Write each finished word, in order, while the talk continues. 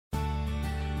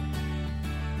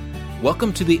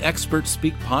Welcome to the Expert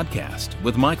Speak podcast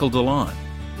with Michael DeLon.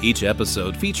 Each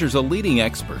episode features a leading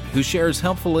expert who shares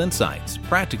helpful insights,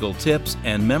 practical tips,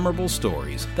 and memorable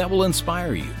stories that will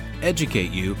inspire you, educate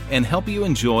you, and help you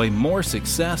enjoy more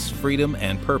success, freedom,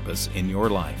 and purpose in your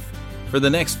life. For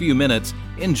the next few minutes,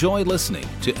 enjoy listening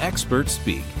to Expert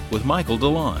Speak with Michael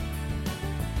DeLon.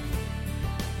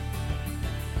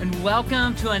 And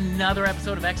welcome to another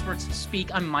episode of Experts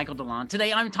Speak. I'm Michael DeLon.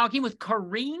 Today I'm talking with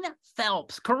Corene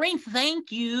Phelps. Corene,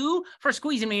 thank you for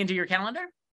squeezing me into your calendar.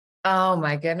 Oh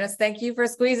my goodness. Thank you for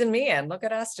squeezing me in. Look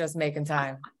at us just making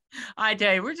time. I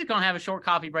tell you, we're just going to have a short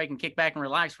coffee break and kick back and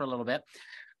relax for a little bit.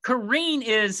 Corene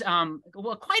is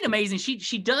quite amazing.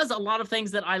 She does a lot of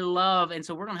things that I love. And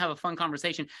so we're going to have a fun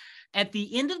conversation. At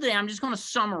the end of the day, I'm just going to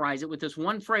summarize it with this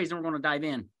one phrase and we're going to dive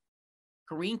in.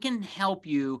 Corene can help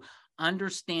you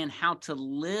understand how to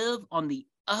live on the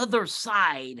other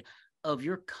side of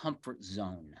your comfort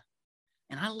zone.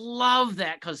 And I love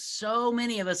that because so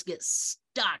many of us get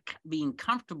stuck being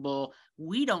comfortable.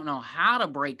 We don't know how to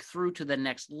break through to the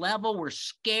next level. We're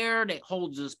scared. It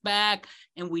holds us back.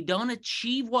 And we don't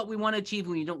achieve what we want to achieve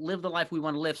when we don't live the life we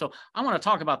want to live. So I want to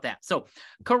talk about that. So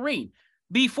Corene,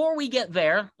 before we get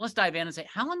there, let's dive in and say,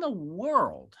 how in the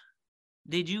world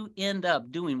did you end up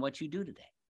doing what you do today?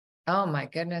 Oh my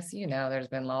goodness. There's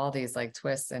been all these like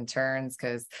twists and turns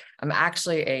because I'm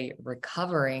actually a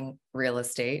recovering real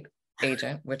estate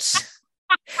agent, which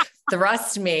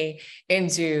thrust me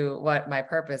into what my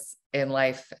purpose in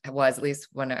life was, at least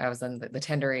when I was in the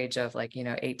tender age of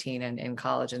 18 and in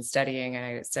college and studying. And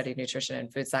I studied nutrition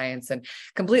and food science and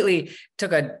completely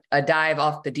took a dive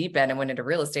off the deep end and went into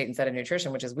real estate instead of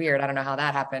nutrition, which is weird. I don't know how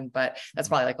that happened, but that's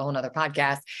probably like a whole nother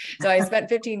podcast. So I spent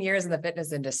 15 years in the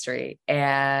fitness industry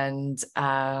and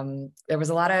there was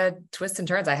a lot of twists and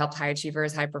turns. I helped high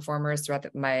achievers, high performers throughout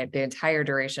the entire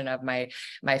duration of my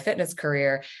fitness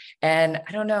career. And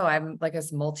I don't know, I'm like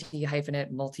this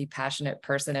multi-hyphenate, multi-passionate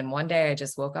person. And one day I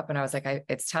just woke up and I was like,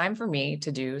 it's time for me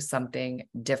to do something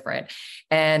different.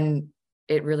 And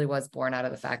it really was born out of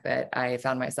the fact that I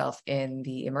found myself in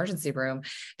the emergency room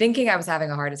thinking I was having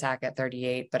a heart attack at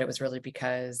 38, but it was really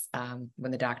because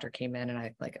when the doctor came in and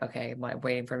I okay, I'm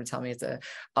waiting for him to tell me it's a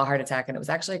heart attack. And it was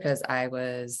actually because I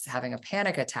was having a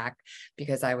panic attack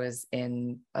because I was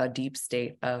in a deep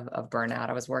state of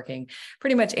burnout. I was working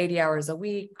pretty much 80 hours a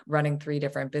week, running 3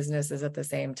 different businesses at the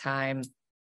same time.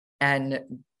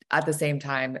 And at the same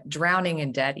time, drowning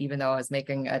in debt, even though I was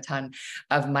making a ton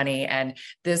of money. And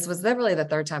this was literally the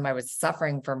 3rd time I was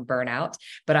suffering from burnout.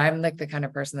 But I'm like the kind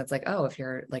of person that's like, oh, if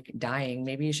you're like dying,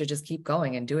 maybe you should just keep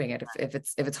going and doing it. If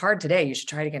it's hard today, you should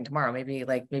try it again tomorrow. Maybe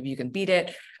you can beat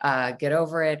it, get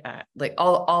over it, like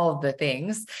all of the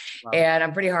things. Wow. And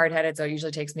I'm pretty hard-headed. So it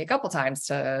usually takes me a couple times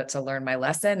to learn my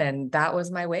lesson. And that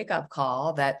was my wake-up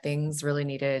call that things really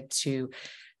needed to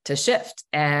shift.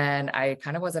 And I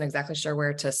kind of wasn't exactly sure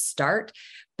where to start,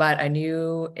 but I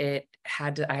knew I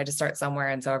had to start somewhere.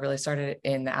 And so I really started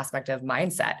in the aspect of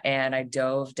mindset and I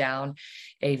dove down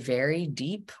a very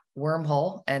deep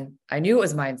wormhole. And I knew it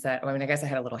was mindset. I mean, I guess I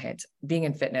had a little hint. Being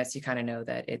in fitness, you kind of know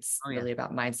that it's really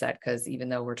about mindset because even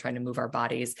though we're trying to move our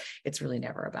bodies, it's really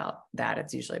never about that.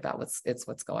 It's usually about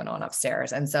what's going on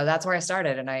upstairs. And so that's where I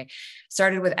started. And I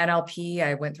started with NLP.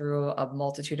 I went through a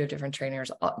multitude of different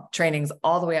trainings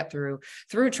all the way up through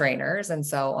trainers. And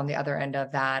so on the other end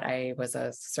of that, I was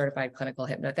a certified clinical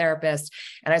hypnotherapist.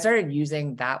 And I started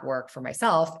using that work for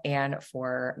myself and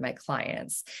for my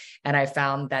clients. And I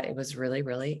found that it was really,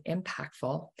 really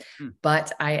impactful,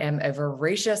 but I am a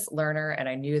voracious learner and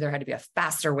I knew there had to be a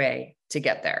faster way to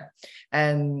get there.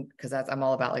 And because I'm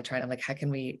all about how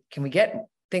can we get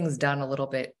things done a little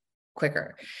bit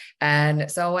quicker?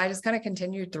 And so I just kind of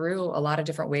continued through a lot of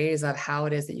different ways of how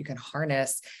it is that you can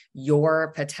harness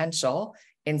your potential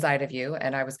inside of you.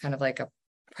 And I was kind of like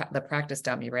the practice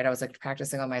dummy, right? I was like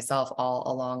practicing on myself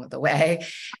all along the way.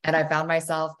 And I found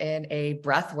myself in a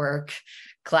breath work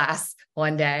class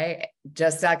one day,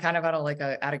 just kind of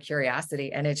out of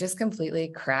curiosity. And it just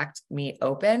completely cracked me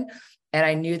open. And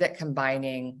I knew that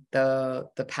combining the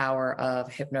power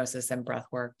of hypnosis and breath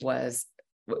work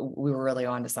we were really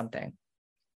onto something.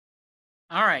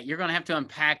 All right, you're going to have to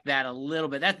unpack that a little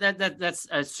bit. That's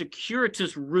a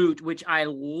circuitous route, which I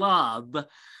love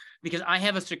because I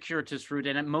have a circuitous route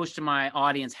and most of my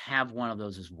audience have one of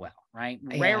those as well, right?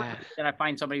 Rarely that I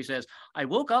find somebody who says, I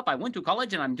woke up, I went to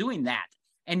college and I'm doing that.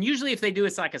 And usually if they do,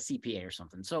 it's like a CPA or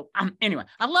something. So anyway,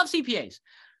 I love CPAs,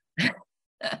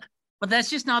 but that's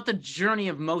just not the journey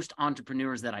of most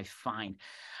entrepreneurs that I find.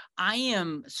 I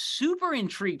am super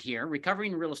intrigued here.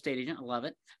 Recovering real estate agent. I love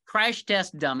it. Crash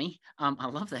test dummy. I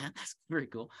love that. That's very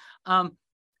cool.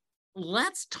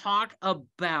 let's talk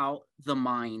about the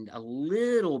mind a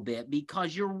little bit,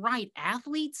 because you're right.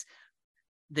 Athletes,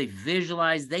 they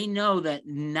visualize, they know that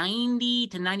 90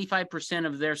 to 95%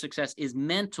 of their success is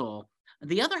mental.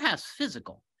 The other half's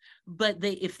physical. But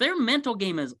if their mental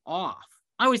game is off,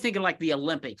 I always think of like the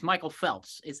Olympics. Michael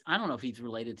Phelps I don't know if he's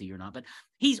related to you or not, but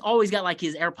he's always got like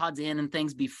his AirPods in and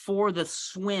things before the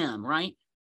swim, right?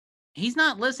 He's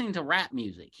not listening to rap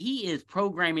music. He is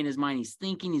programming his mind. He's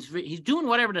thinking, he's doing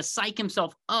whatever to psych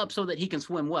himself up so that he can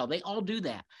swim well. They all do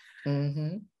that.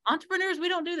 Mm-hmm. Entrepreneurs, we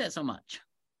don't do that so much.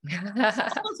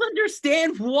 Let's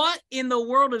understand what in the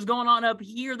world is going on up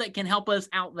here that can help us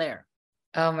out there.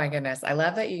 Oh my goodness. I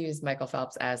love that you use Michael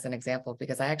Phelps as an example,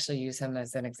 because I actually use him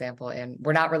as an example, and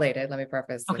we're not related. Let me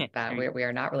preface with that. We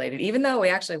are not related, even though we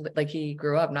actually, like, he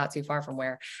grew up not too far from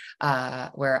where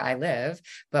I live,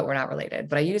 but we're not related.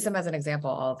 But I use him as an example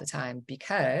all the time,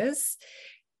 because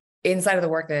inside of the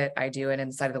work that I do and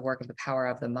inside of the work of the power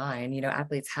of the mind,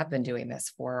 athletes have been doing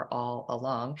this for all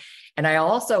along. And I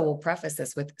also will preface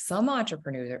this with, some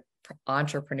entrepreneurs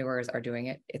are doing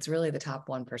it. It's really the top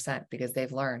 1%, because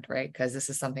they've learned, right? Because this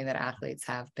is something that athletes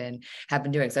have been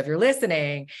doing. So if you're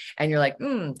listening and you're like,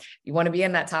 you want to be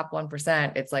in that top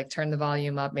 1%, it's like, turn the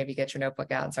volume up, maybe get your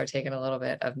notebook out and start taking a little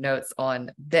bit of notes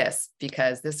on this,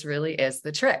 because this really is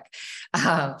the trick.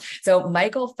 So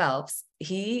Michael Phelps,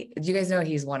 you guys know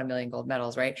he's won 1 million gold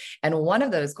medals, right? And one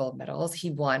of those gold medals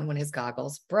he won when his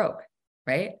goggles broke.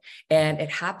 Right. And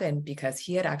it happened because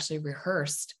he had actually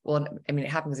rehearsed. Well, I mean, it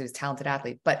happened because he was a talented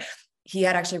athlete, but he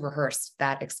had actually rehearsed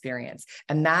that experience.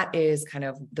 And that is kind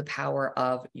of the power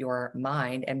of your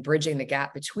mind, and bridging the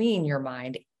gap between your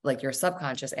mind, like your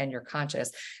subconscious, and your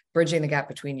conscious, bridging the gap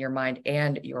between your mind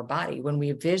and your body. When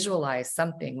we visualize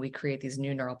something, we create these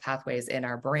new neural pathways in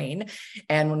our brain.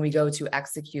 And when we go to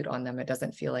execute on them, it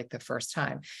doesn't feel like the first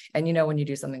time. And when you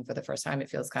do something for the first time, it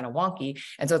feels kind of wonky.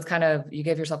 And so it's kind of, you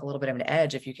give yourself a little bit of an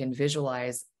edge if you can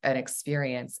visualize an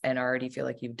experience and already feel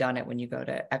like you've done it when you go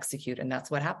to execute. And that's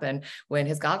what happened when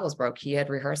his goggles broke. He had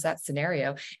rehearsed that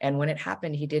scenario. And when it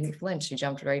happened, he didn't flinch. He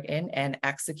jumped right in and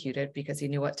executed, because he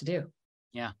knew what to do.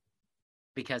 Yeah,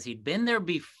 because he'd been there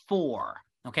before.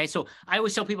 Okay, so I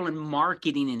always tell people in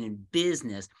marketing and in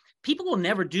business, people will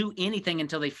never do anything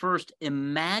until they first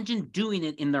imagine doing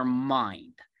it in their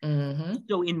mind. Mm-hmm.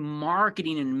 So in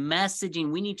marketing and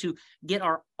messaging, we need to get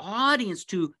our audience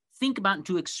to think about and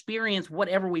to experience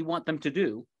whatever we want them to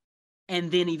do.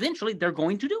 And then eventually they're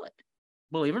going to do it,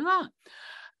 believe it or not.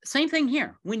 Same thing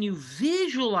here. When you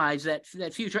visualize that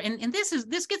future, and this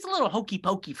gets a little hokey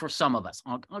pokey for some of us.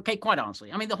 Okay, quite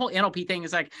honestly. I mean, the whole NLP thing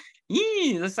is like,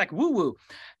 it's like woo woo.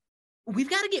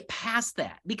 We've got to get past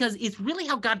that, because it's really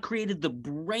how God created the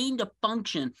brain to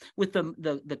function with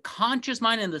the conscious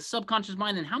mind and the subconscious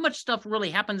mind, and how much stuff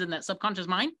really happens in that subconscious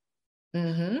mind.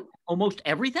 Mm-hmm. Almost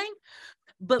everything,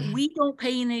 but we don't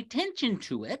pay any attention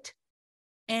to it.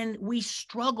 And we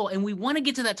struggle, and we want to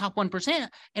get to that top 1%.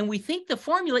 And we think the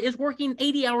formula is working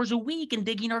 80 hours a week and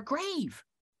digging our grave.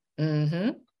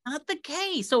 Mm-hmm. Not the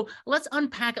case. So let's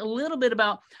unpack a little bit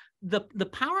about the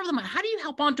power of the mind. How do you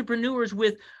help entrepreneurs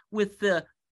with the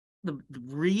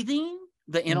breathing,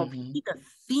 the NLP, the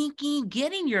thinking,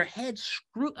 getting your head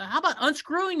screwed? How about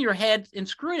unscrewing your head and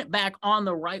screwing it back on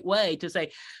the right way to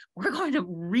say, we're going to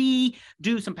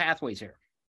redo some pathways here?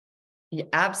 Yeah,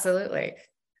 absolutely.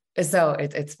 So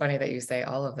it's funny that you say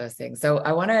all of those things. So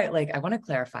I want to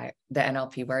clarify the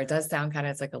NLP, where it does sound kind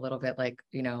of, it's like a little bit like,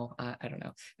 I don't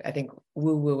know. I think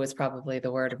woo woo is probably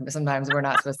the word. Sometimes we're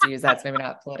not supposed to use that. It's maybe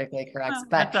not politically correct,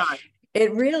 but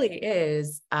it really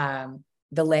is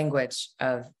the language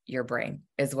of your brain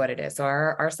is what it is. So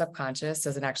our subconscious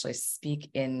doesn't actually speak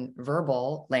in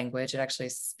verbal language. It actually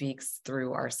speaks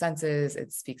through our senses.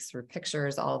 It speaks through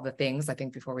pictures, all of the things. I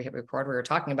think before we hit record, we were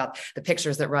talking about the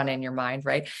pictures that run in your mind,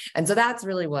 right? And so that's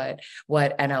really what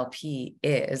NLP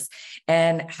is.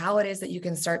 And how it is that you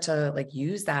can start to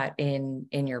use that in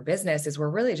your business is, we're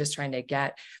really just trying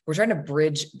to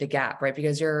bridge the gap, right?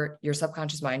 Because your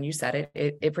subconscious mind, you said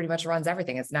it pretty much runs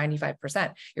everything. It's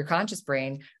 95%. Your conscious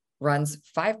brain runs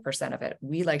 5% of it.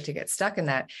 We like to get stuck in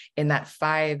that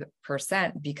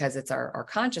 5%, because it's our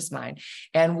conscious mind.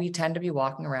 And we tend to be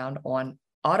walking around on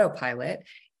autopilot,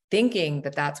 thinking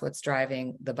that that's what's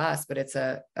driving the bus, but it's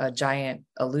a giant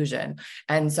illusion.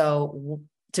 And so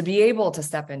to be able to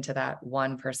step into that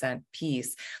 1%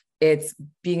 piece, it's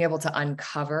being able to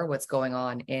uncover what's going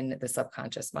on in the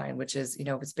subconscious mind, which is,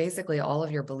 it's basically all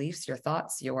of your beliefs, your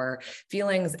thoughts, your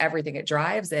feelings, everything. It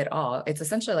drives it all. It's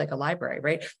essentially like a library,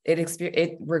 right?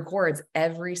 It records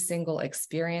every single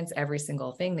experience, every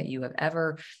single thing that you have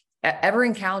ever ever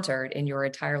encountered in your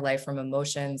entire life, from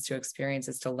emotions to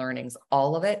experiences to learnings.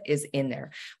 All of it is in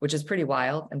there, which is pretty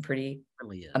wild and pretty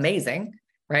amazing,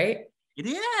 right? It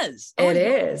is. It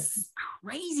is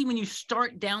crazy when you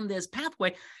start down this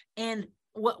pathway. And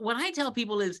what I tell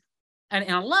people is, and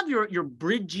I love your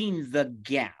bridging the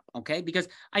gap, okay? Because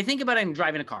I think about it in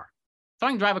driving a car. So I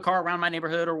can drive a car around my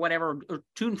neighborhood or whatever, or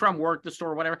to and from work, the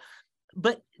store, whatever.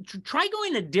 But try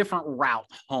going a different route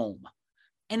home.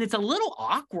 And it's a little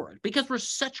awkward because we're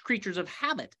such creatures of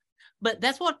habit. But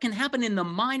that's what can happen in the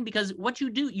mind, because what you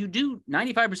do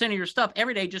 95% of your stuff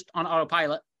every day just on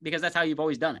autopilot, because that's how you've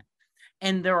always done it.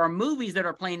 And there are movies that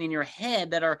are playing in your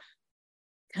head that are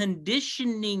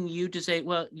conditioning you to say,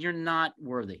 well, you're not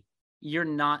worthy. You're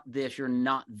not this, you're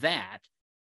not that.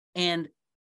 And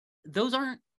those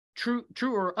aren't true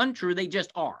or untrue. They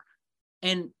just are.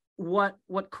 And what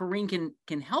Corene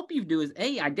can help you do is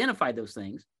A, identify those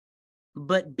things,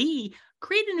 but B,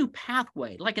 create a new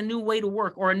pathway, like a new way to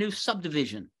work or a new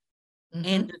subdivision.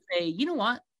 And to say, you know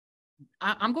what,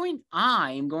 I'm going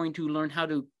to learn how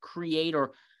to create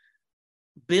or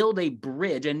build a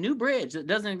new bridge that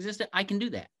doesn't exist. I can do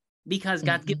that because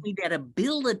God's given me that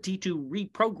ability to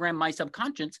reprogram my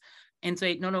subconscious and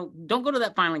say, no, don't go to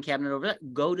that filing cabinet over there.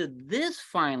 Go to this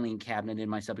filing cabinet in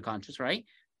my subconscious, right?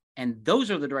 And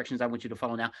those are the directions I want you to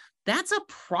follow now. That's a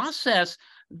process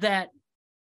that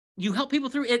you help people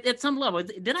through at some level.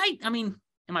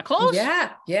 Am I close?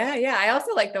 Yeah. I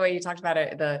also like the way you talked about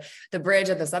it, the bridge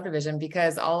of the subdivision,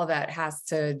 because all of that has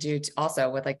to do also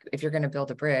with, like, if you're going to build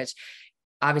a bridge,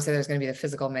 obviously there's going to be the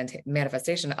physical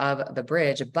manifestation of the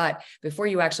bridge, but before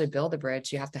you actually build the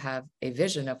bridge, you have to have a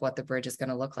vision of what the bridge is going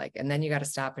to look like. And then you got to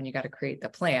stop and you got to create the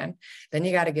plan. Then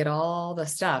you got to get all the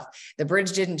stuff. The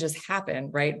bridge didn't just happen,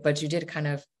 right? But you did kind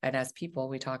of, and as people,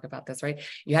 we talk about this, right?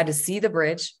 You had to see the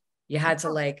bridge. You had to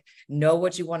like know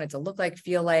what you want it to look like,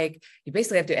 feel like. You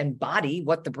basically have to embody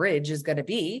what the bridge is going to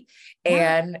be,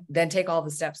 and then take all the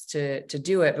steps to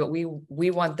do it. But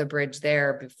we want the bridge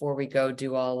there before we go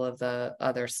do all of the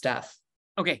other stuff.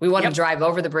 Okay. We want to drive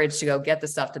over the bridge to go get the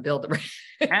stuff to build the bridge.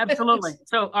 Absolutely.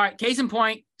 So, all right, case in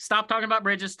point, stop talking about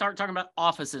bridges, start talking about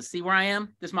offices. See where I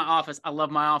am? This is my office. I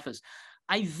love my office.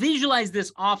 I visualized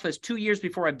this office 2 years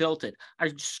before I built it.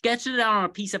 I sketched it out on a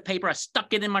piece of paper. I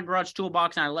stuck it in my garage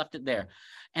toolbox and I left it there.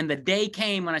 And the day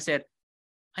came when I said,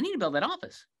 I need to build that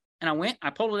office. And I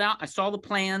pulled it out. I saw the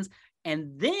plans.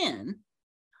 And then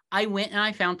I went and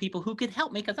I found people who could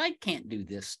help me, because I can't do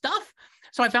this stuff.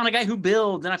 So I found a guy who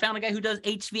builds, and I found a guy who does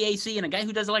HVAC, and a guy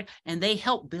who does and they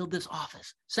helped build this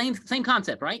office. Same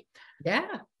concept, right? Yeah.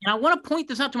 And I want to point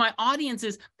this out to my audience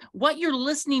is what you're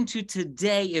listening to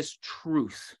today is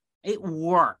truth. It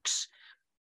works.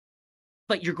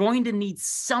 But you're going to need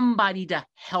somebody to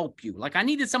help you. Like I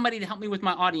needed somebody to help me with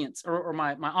my audience or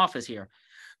my office here.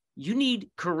 You need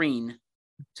Corene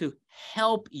to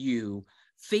help you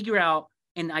figure out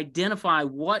and identify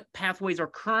what pathways are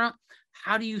current.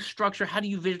 How do you structure, how do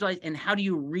you visualize, and how do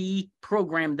you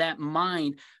reprogram that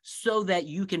mind so that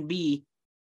you can be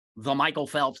the Michael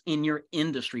Phelps in your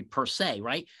industry per se,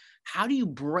 right? How do you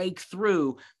break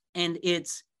through? And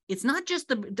it's not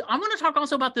just I want to talk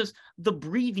also about the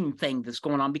breathing thing that's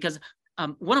going on, because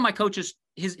one of my coaches,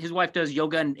 his wife does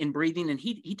yoga and breathing, and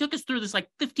he took us through this like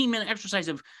 15-minute exercise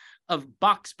of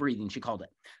box breathing, she called it.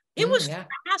 It was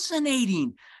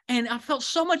fascinating. And I felt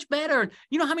so much better.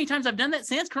 You know how many times I've done that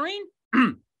since, Corene?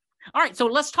 All right, so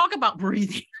let's talk about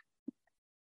breathing.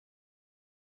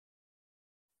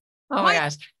 Oh my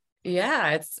gosh.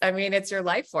 Yeah, it's your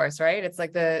life force, right? It's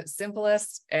like the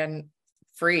simplest and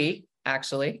free,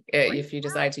 actually, if you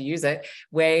decide to use it,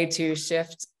 way to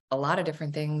shift a lot of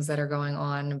different things that are going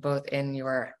on, both in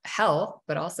your health,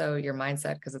 but also your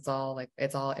mindset, because it's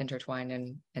all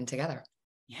intertwined and together.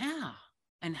 Yeah.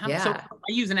 And so I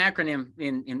use an acronym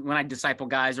in when I disciple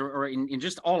guys or in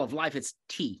just all of life, it's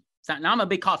T. Now I'm a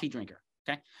big coffee drinker.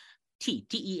 Okay.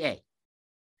 TEA.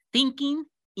 Thinking,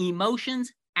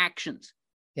 emotions, actions.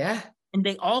 Yeah. And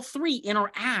they all three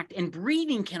interact, and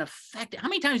breathing can affect it. How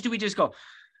many times do we just go,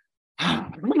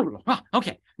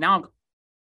 okay, now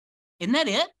isn't that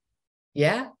it?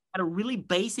 Yeah. At a really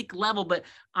basic level, but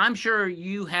I'm sure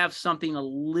you have something a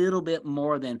little bit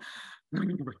more than.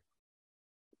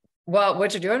 Well,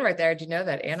 what you're doing right there, do you know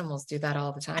that animals do that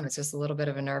all the time? It's just a little bit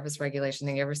of a nervous regulation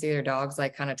thing. You ever see their dogs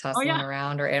like kind of tussling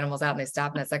around, or animals out and they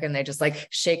stop in a second, they just like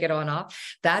shake it on off?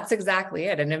 That's exactly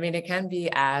it. And I mean, it can be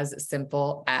as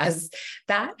simple as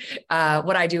that.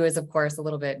 What I do is, of course, a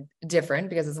little bit different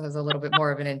because it has a little bit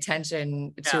more of an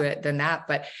intention to it than that.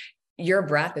 But your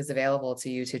breath is available to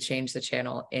you to change the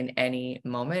channel in any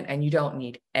moment, and you don't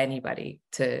need anybody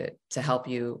to help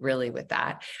you really with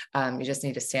that. You just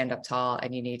need to stand up tall,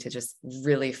 and you need to just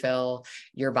really fill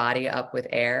your body up with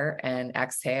air and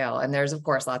exhale. And there's, of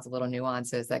course, lots of little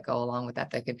nuances that go along with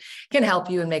that can help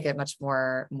you and make it much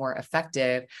more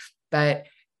effective. But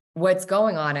what's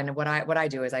going on, and what I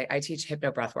do is I teach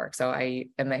hypno breath work. So I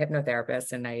am a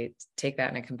hypnotherapist, and I take that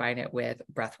and I combine it with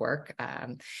breath work.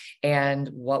 And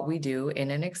what we do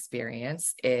in an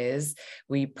experience is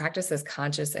we practice this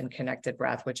conscious and connected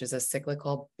breath, which is a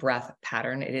cyclical breath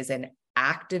pattern. It is an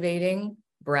activating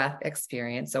breath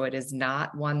experience. So it is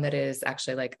not one that is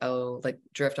actually like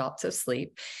drift off to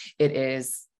sleep.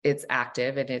 It's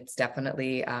active, and it's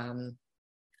definitely,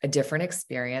 a different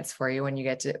experience for you when you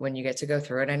get to go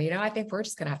through it. And, I think we're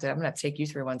just I'm going to take you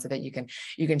through one so that you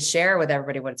can share with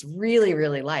everybody what it's really,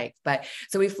 really like. But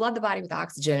so we flood the body with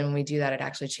oxygen, and when we do that, it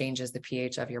actually changes the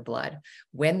pH of your blood.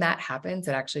 When that happens,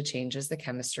 it actually changes the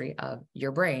chemistry of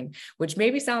your brain, which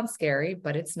maybe sounds scary,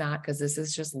 but it's not, because this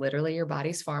is just literally your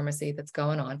body's pharmacy that's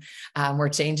going on. We're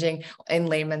changing, in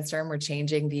layman's term, we're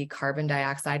changing the carbon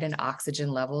dioxide and oxygen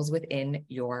levels within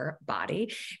your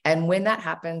body. And when that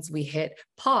happens, we hit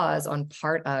pause on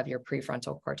part of your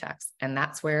prefrontal cortex. And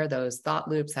that's where those thought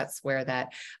loops, that's where that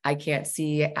I can't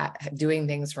see doing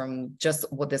things from just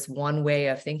this one way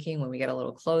of thinking, when we get a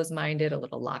little closed-minded, a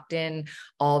little locked in,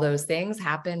 all those things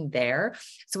happen there.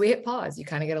 So we hit pause. You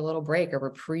kind of get a little break, a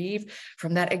reprieve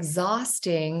from that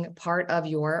exhausting part of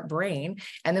your brain.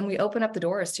 And then we open up the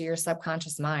doors to your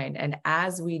subconscious mind. And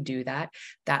as we do that,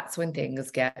 that's when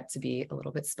things get to be a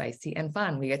little bit spicy and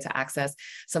fun. We get to access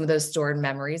some of those stored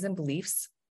memories and beliefs.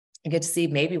 You get to see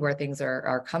maybe where things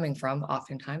are coming from,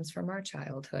 oftentimes from our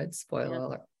childhood.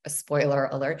 Spoiler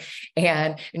alert.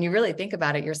 And when you really think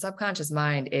about it, your subconscious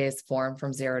mind is formed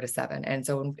from 0 to 7. And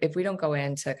so if we don't go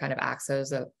in to kind of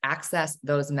access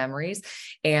those memories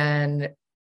and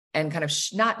kind of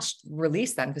not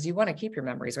release them, because you want to keep your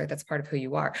memories, right? That's part of who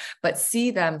you are, but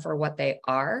see them for what they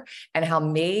are, and how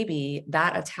maybe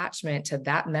that attachment to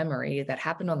that memory that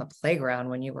happened on the playground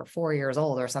when you were 4 years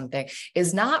old or something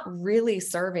is not really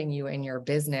serving you in your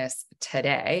business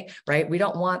today, right? We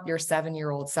don't want your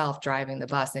 7-year-old self driving the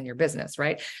bus in your business,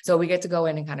 right? So we get to go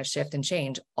in and kind of shift and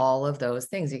change all of those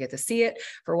things. You get to see it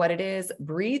for what it is,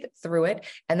 breathe through it,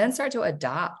 and then start to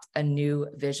adopt a new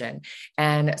vision.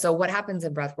 And so what happens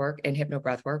in breath work, in hypno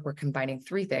breath work, we're combining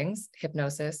 3 things: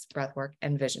 hypnosis, breath work,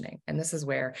 and visioning. And this is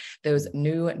where those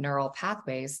new neural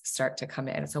pathways start to come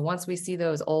in. So once we see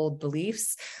those old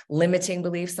beliefs, limiting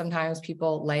beliefs, sometimes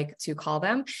people like to call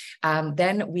them,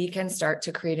 then we can start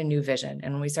to create a new vision.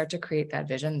 And when we start to create that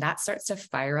vision, that starts to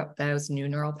fire up those new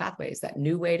neural pathways, that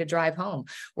new way to drive home,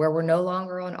 where we're no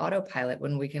longer on autopilot,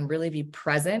 when we can really be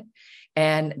present.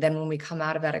 And then when we come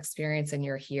out of that experience and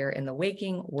you're here in the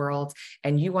waking world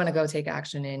and you want to go take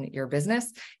action in your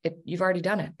business, you've already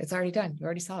done it. It's already done. You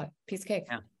already saw it. Piece of cake.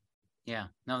 Yeah.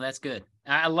 No, that's good.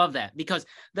 I love that, because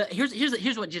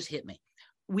here's what just hit me.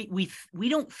 We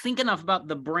don't think enough about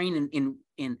the brain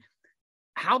in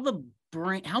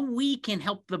how we can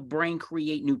help the brain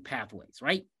create new pathways,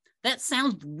 right? That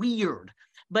sounds weird,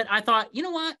 but I thought, you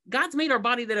know what? God's made our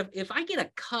body that if I get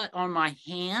a cut on my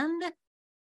hand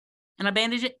and I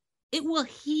bandage it, it will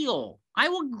heal. I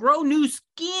will grow new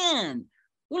skin.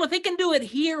 Well, if it can do it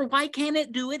here, why can't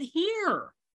it do it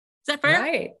here? Is that fair?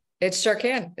 Right. It sure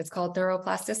can. It's called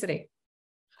neuroplasticity.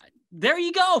 There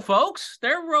you go, folks.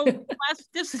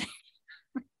 Neuroplasticity.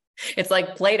 It's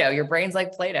like Play-Doh. Your brain's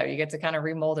like Play-Doh. You get to kind of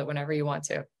remold it whenever you want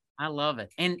to. I love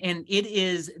it. And it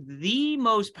is the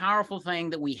most powerful thing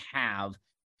that we have.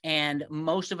 And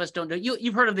most of us don't do.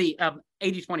 You've heard of the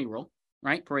 80-20 rule,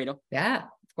 right? Pareto. Yeah.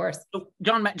 Of course. So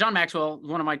John Maxwell,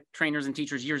 one of my trainers and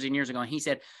teachers years and years ago, and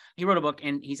he wrote a book,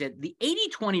 and he said the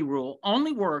 80-20 rule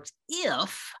only works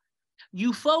if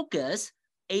you focus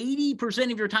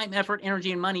 80% of your time, effort,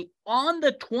 energy, and money on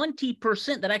the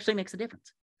 20% that actually makes a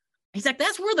difference. He's like,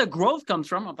 that's where the growth comes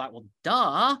from. I thought, well,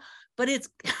 duh, but it's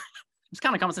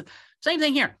kind of common sense. Same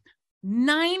thing here.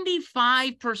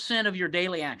 95% of your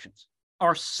daily actions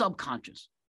are subconscious.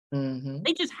 Mm-hmm.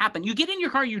 They just happen. You get in your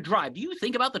car, you drive. Do you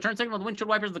think about the turn signal, the windshield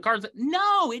wipers, the cars?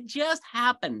 No, it just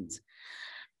happens.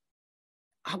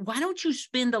 Why don't you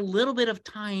spend a little bit of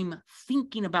time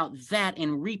thinking about that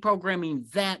and reprogramming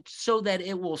that so that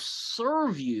it will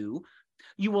serve you?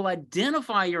 You will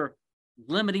identify your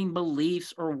limiting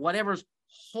beliefs or whatever's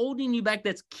holding you back,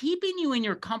 that's keeping you in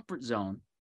your comfort zone,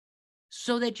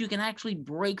 so that you can actually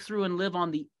break through and live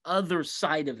on the other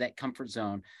side of that comfort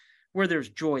zone, where there's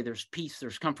joy, there's peace,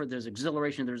 there's comfort, there's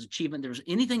exhilaration, there's achievement, there's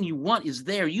anything you want is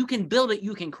there. You can build it,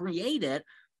 you can create it.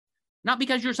 Not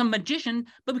because you're some magician,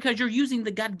 but because you're using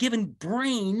the God-given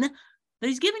brain that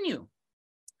he's given you.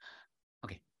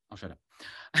 Okay, I'll shut up.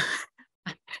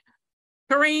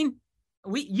 Corene,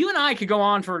 you and I could go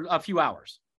on for a few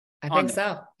hours. I think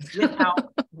so.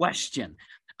 Without question.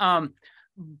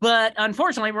 But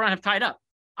unfortunately, we're going to have tied up.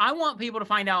 I want people to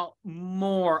find out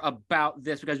more about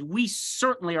this because we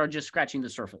certainly are just scratching the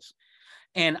surface.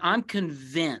 And I'm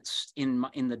convinced in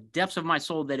the depths of my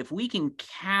soul that if we can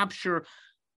capture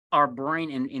our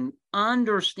brain and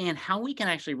understand how we can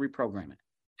actually reprogram it,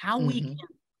 how we can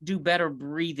do better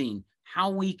breathing,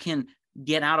 how we can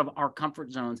get out of our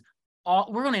comfort zones,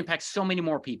 we're going to impact so many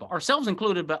more people, ourselves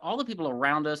included, but all the people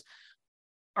around us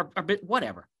are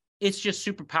whatever. It's just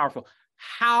super powerful.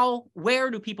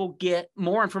 Where do people get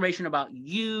more information about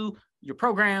you, your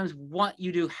programs, what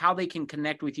you do, how they can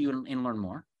connect with you and learn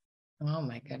more? Oh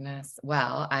my goodness.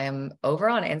 Well, I am over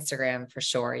on Instagram for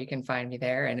sure. You can find me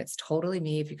there, and it's totally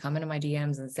me. If you come into my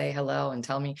DMs and say hello and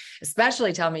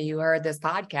especially tell me you heard this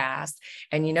podcast,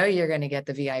 and you're going to get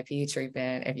the VIP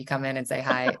treatment if you come in and say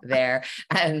hi there.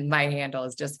 And my handle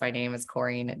is just, my name is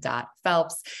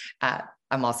Corene.Phelps.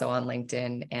 I'm also on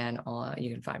LinkedIn, and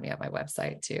you can find me at my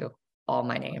website too. All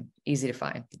my name, easy to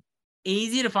find.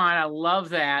 Easy to find. I love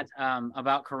that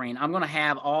about Corene. I'm going to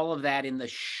have all of that in the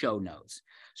show notes.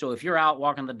 So if you're out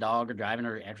walking the dog or driving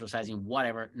or exercising,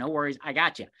 whatever, no worries. I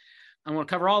got you. I'm going to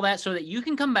cover all that so that you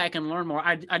can come back and learn more.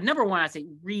 I'd never want to say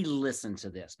re-listen to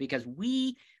this because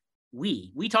we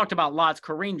talked about lots.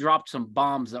 Corene dropped some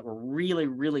bombs that were really,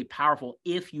 really powerful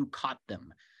if you caught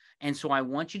them. And so I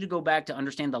want you to go back to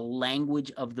understand the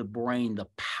language of the brain, the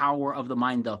power of the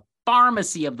mind, the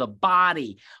pharmacy of the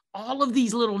body, all of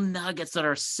these little nuggets that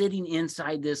are sitting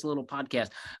inside this little podcast.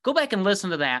 Go back and listen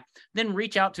to that. Then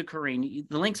reach out to Corene.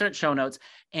 The links are at show notes,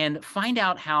 and find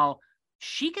out how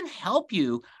she can help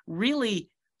you really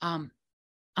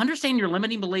understand your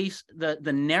limiting beliefs,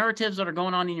 the narratives that are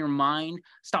going on in your mind.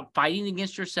 Stop fighting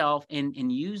against yourself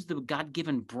and use the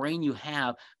God-given brain you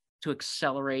have to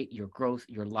accelerate your growth,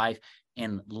 your life,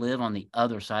 and live on the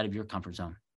other side of your comfort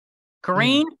zone.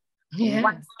 Corene, yes.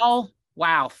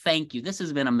 Wow. Thank you. This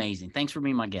has been amazing. Thanks for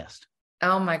being my guest.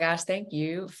 Oh my gosh. Thank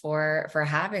you for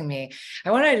having me.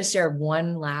 I wanted to share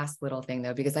one last little thing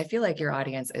though, because I feel like your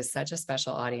audience is such a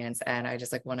special audience, and I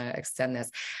just want to extend this.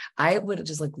 I would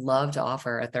just love to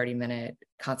offer a 30-minute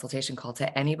consultation call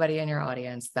to anybody in your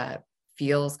audience that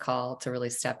feels called to really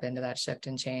step into that shift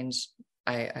and change.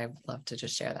 I'd love to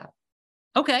just share that.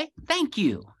 Okay. Thank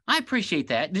you. I appreciate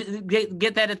that.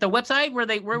 Get that at the website where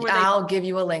I'll give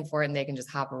you a link for it, and they can just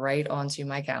hop right onto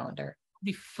my calendar.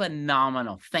 Be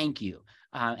phenomenal. Thank you.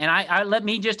 And I let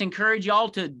me just encourage y'all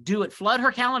to do it. Flood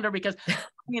her calendar, because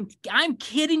I'm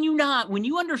kidding you not. When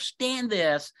you understand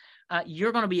this,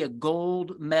 you're going to be a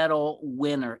gold medal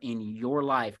winner in your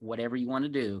life, whatever you want to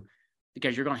do,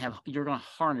 because you're going to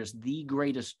harness the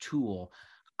greatest tool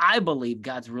I believe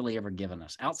God's really ever given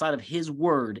us. Outside of his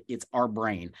word, it's our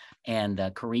brain. And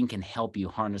Corene can help you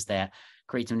harness that,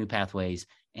 create some new pathways,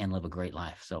 and live a great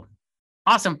life. So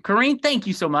awesome. Corene, thank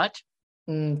you so much.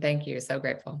 Thank you. So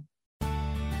grateful.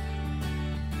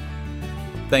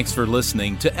 Thanks for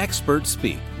listening to Expert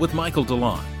Speak with Michael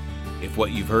DeLon. If what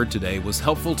you've heard today was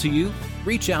helpful to you,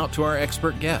 reach out to our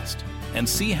expert guest and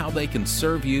see how they can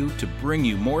serve you to bring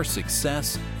you more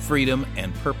success, freedom,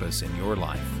 and purpose in your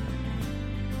life.